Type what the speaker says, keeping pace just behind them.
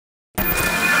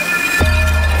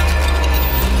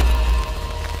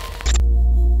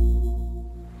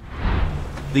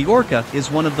The orca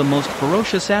is one of the most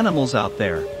ferocious animals out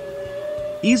there.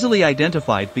 Easily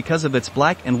identified because of its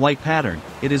black and white pattern,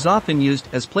 it is often used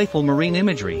as playful marine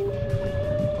imagery.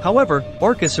 However,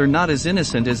 orcas are not as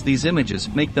innocent as these images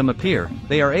make them appear.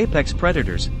 They are apex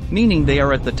predators, meaning they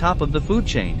are at the top of the food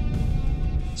chain.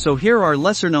 So here are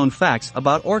lesser-known facts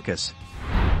about orcas.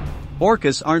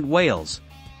 Orcas aren't whales.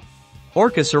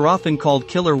 Orcas are often called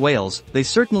killer whales. They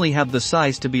certainly have the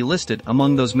size to be listed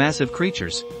among those massive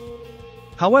creatures.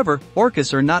 However,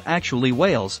 orcas are not actually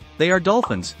whales, they are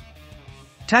dolphins.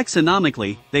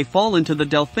 Taxonomically, they fall into the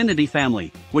Delphinidae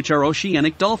family, which are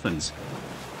oceanic dolphins.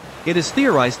 It is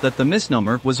theorized that the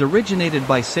misnomer was originated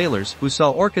by sailors who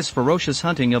saw orcas' ferocious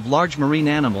hunting of large marine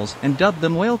animals and dubbed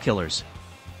them whale killers.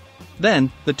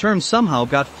 Then, the term somehow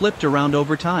got flipped around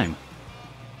over time.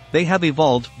 They have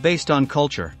evolved based on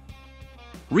culture.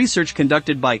 Research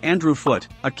conducted by Andrew Foote,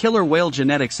 a killer whale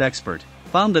genetics expert,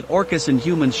 found that orcas and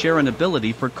humans share an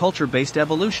ability for culture-based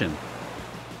evolution.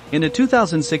 In a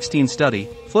 2016 study,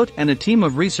 Foote and a team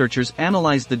of researchers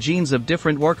analyzed the genes of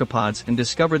different orcapods and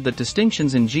discovered that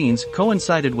distinctions in genes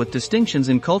coincided with distinctions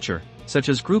in culture, such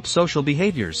as group social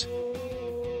behaviors.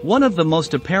 One of the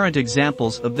most apparent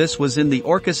examples of this was in the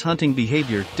orcas' hunting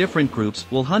behavior. Different groups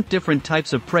will hunt different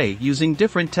types of prey using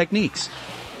different techniques.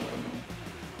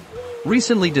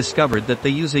 Recently discovered that they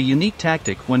use a unique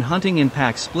tactic when hunting in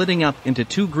packs, splitting up into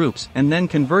two groups and then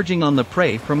converging on the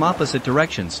prey from opposite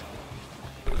directions.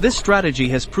 This strategy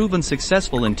has proven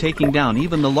successful in taking down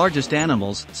even the largest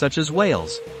animals, such as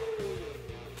whales.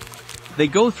 They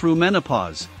go through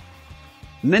menopause.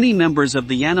 Many members of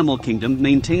the animal kingdom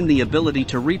maintain the ability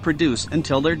to reproduce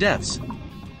until their deaths.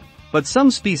 But some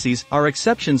species are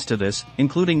exceptions to this,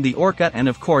 including the orca and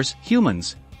of course,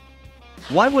 humans.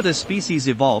 Why would a species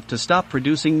evolve to stop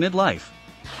producing midlife?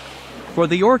 For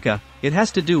the orca, it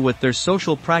has to do with their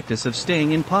social practice of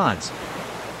staying in pods.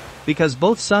 Because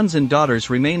both sons and daughters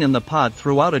remain in the pod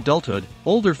throughout adulthood,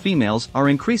 older females are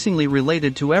increasingly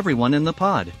related to everyone in the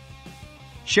pod.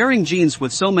 Sharing genes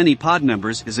with so many pod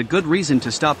members is a good reason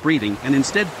to stop breeding and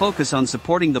instead focus on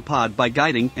supporting the pod by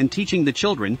guiding and teaching the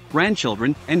children,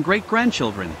 grandchildren, and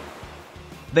great-grandchildren.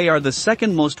 They are the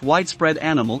second most widespread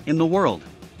animal in the world.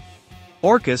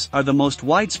 Orcas are the most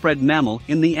widespread mammal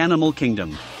in the animal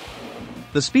kingdom.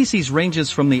 The species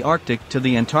ranges from the Arctic to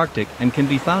the Antarctic and can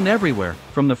be found everywhere,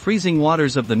 from the freezing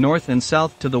waters of the north and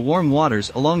south to the warm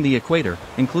waters along the equator,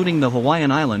 including the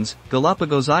Hawaiian Islands,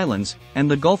 Galapagos Islands, and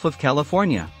the Gulf of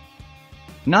California.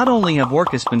 Not only have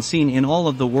orcas been seen in all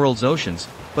of the world's oceans,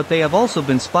 but they have also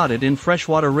been spotted in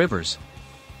freshwater rivers.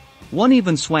 One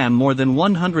even swam more than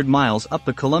 100 miles up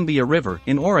the Columbia River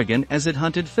in Oregon as it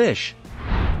hunted fish.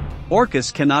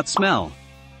 Orcas cannot smell.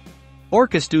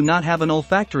 Orcas do not have an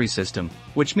olfactory system,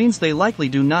 which means they likely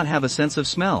do not have a sense of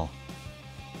smell.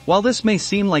 While this may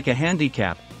seem like a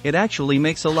handicap, it actually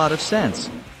makes a lot of sense.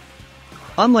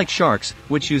 Unlike sharks,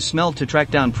 which use smell to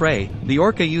track down prey, the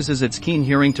orca uses its keen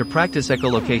hearing to practice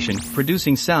echolocation,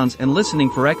 producing sounds and listening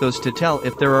for echoes to tell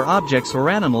if there are objects or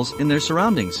animals in their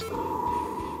surroundings.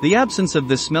 The absence of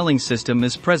this smelling system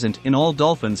is present in all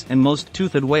dolphins and most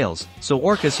toothed whales, so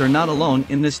orcas are not alone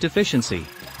in this deficiency.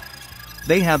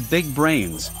 They have big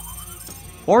brains.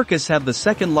 Orcas have the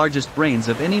second largest brains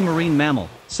of any marine mammal,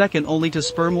 second only to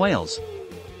sperm whales.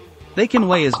 They can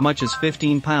weigh as much as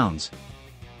 15 pounds.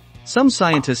 Some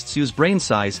scientists use brain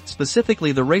size,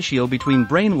 specifically the ratio between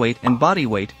brain weight and body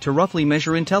weight, to roughly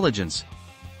measure intelligence.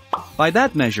 By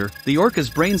that measure, the orca's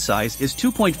brain size is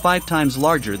 2.5 times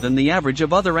larger than the average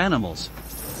of other animals.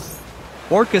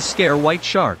 Orcas scare white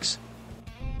sharks.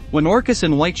 When orcas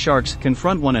and white sharks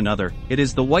confront one another, it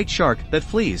is the white shark that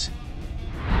flees.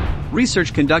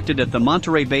 Research conducted at the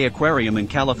Monterey Bay Aquarium in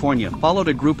California followed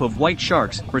a group of white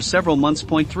sharks for several months.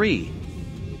 3.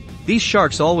 These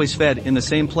sharks always fed in the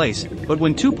same place, but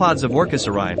when two pods of orcas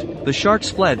arrived, the sharks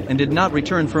fled and did not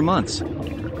return for months.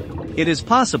 It is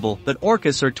possible that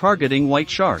orcas are targeting white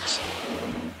sharks.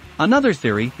 Another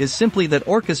theory is simply that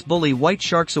orcas bully white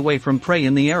sharks away from prey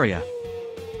in the area.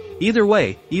 Either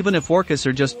way, even if orcas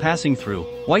are just passing through,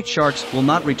 white sharks will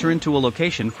not return to a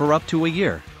location for up to a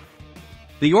year.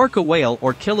 The orca whale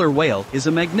or killer whale is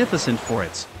a magnificent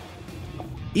forest.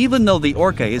 Even though the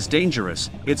orca is dangerous,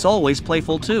 it's always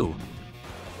playful too.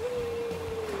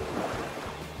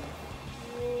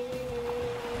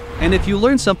 And if you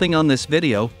learned something on this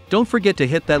video, don't forget to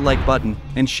hit that like button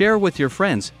and share with your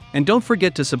friends, and don't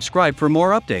forget to subscribe for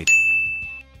more updates.